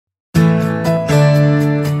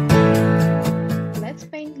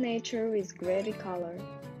is Grady Color.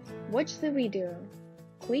 Watch the video.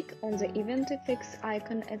 Click on the EventFX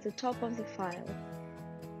icon at the top of the file.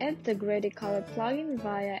 Add the Grady Color plugin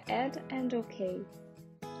via Add and OK.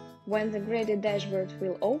 When the Grady dashboard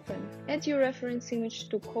will open, add your reference image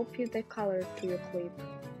to copy the color to your clip.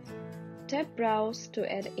 Tap Browse to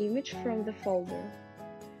add image from the folder.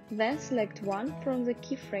 Then select one from the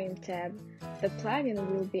Keyframe tab. The plugin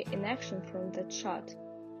will be in action from that shot.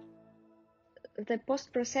 The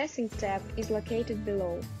Postprocessing tab is located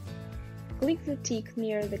below. Click the tick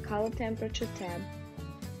near the Color Temperature tab.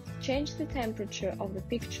 Change the temperature of the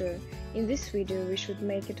picture. In this video we should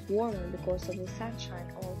make it warmer because of the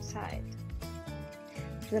sunshine outside.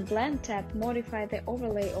 The Blend tab modifies the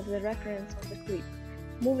overlay of the reference of the clip.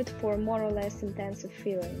 Move it for more or less intensive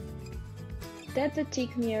feeling. Tap the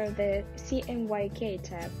tick near the CMYK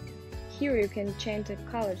tab. Here you can change the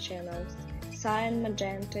color channels: Cyan,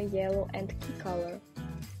 Magenta, Yellow and Key Color.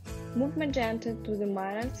 Move Magenta to the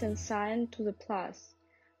minus and Cyan to the plus.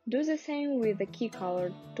 Do the same with the Key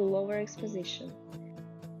Color to lower exposition.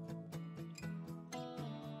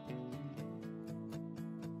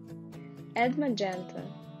 Add Magenta.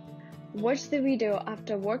 Watch the video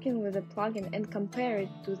after working with the plugin and compare it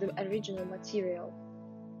to the original material.